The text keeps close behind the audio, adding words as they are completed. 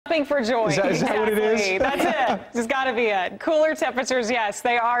jumping for joy. Is that what it is? That's it. It's got to be it. Cooler temperatures, yes,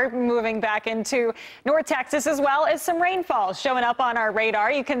 they are moving back into North Texas, as well as some rainfall showing up on our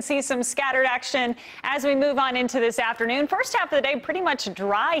radar. You can see some scattered action as we move on into this afternoon. First half of the day, pretty much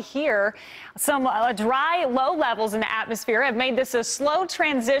dry here. Some dry low levels in the atmosphere have made this a slow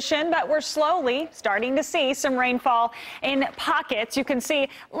transition, but we're slowly starting to see some rainfall in pockets. You can see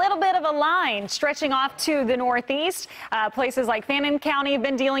a little bit of a line stretching off to the northeast. Places like Fannin County have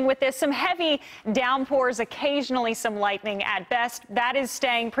been dealing with this. Some heavy downpours, occasionally some lightning at best. That is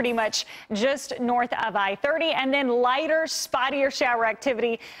staying pretty much just north of I-30. And then lighter, spottier shower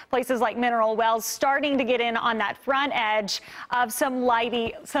activity. Places like Mineral Wells starting to get in on that front edge of some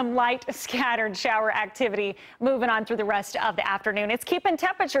light scattered shower activity moving on through the rest of the afternoon. It's keeping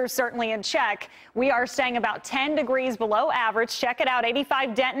temperatures certainly in check. We are staying about 10 degrees below average. Check it out.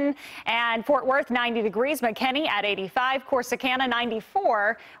 85 Denton and Fort Worth, 90 degrees. McKinney at 85. Corsicana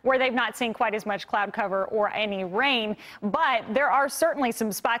 94, where they've not seen quite as much cloud cover or any rain. But there are certainly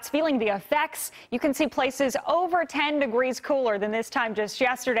some spots feeling the effects. You can see places over 10 degrees cooler than this time just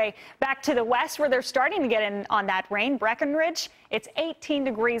yesterday. Back to the west, where they're starting to get in on that rain. Breckenridge, it's 18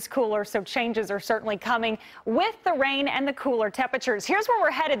 degrees cooler, so changes are certainly coming with the rain and the cooler temperatures. Here's where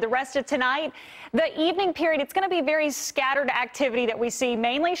we're headed the rest of tonight. The evening period, it's going to be very scattered activity that we see.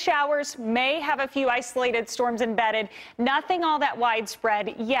 Mainly showers, may have a few isolated storms embedded. Nothing all that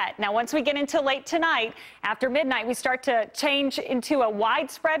widespread yet. Now, once we get into late tonight, after midnight, we start to change into a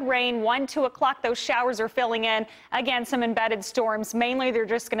widespread rain. 1, 2 o'clock, those showers are filling in. Again, some embedded storms. Mainly, they're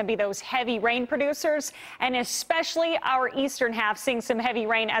just going to be those heavy rain producers, and especially our eastern half seeing some heavy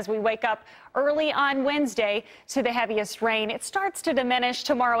rain as we wake up early on Wednesday to the heaviest rain. It starts to diminish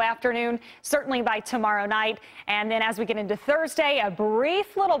tomorrow afternoon, certainly by tomorrow night. And then as we get into Thursday, a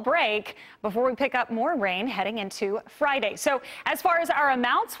brief little break before we pick up more rain heading into Friday. So as far as our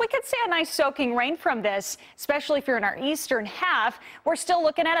amounts, we could see a nice soaking rain from this, especially if you're in our eastern half. We're still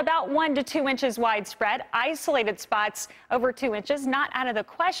looking at about 1 to 2 inches widespread. Isolated spots over 2 inches, not out of the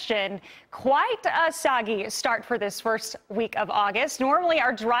question. Quite a soggy start for this first week of August. Normally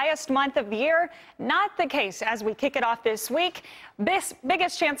our driest month of the year. Not the case as we kick it off this week.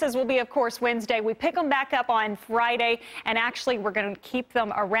 Biggest chances will be, of course, Wednesday. We pick them back up on Friday, and actually we're going to keep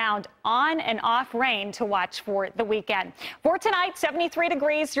them around on and off rain to watch for the weekend. For tonight, 73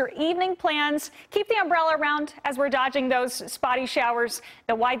 degrees. Your evening plans, keep the umbrella around as we're dodging those spotty showers.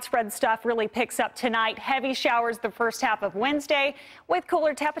 The widespread stuff really picks up tonight. Heavy showers the first half of Wednesday with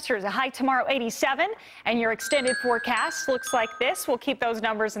cooler temperatures. A high tomorrow, 87, and your extended forecast looks like this. We'll keep those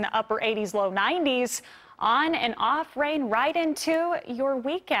numbers in the upper 80s, low 90s. On and off rain right into your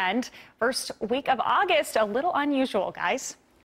weekend. First week of August, a little unusual, guys.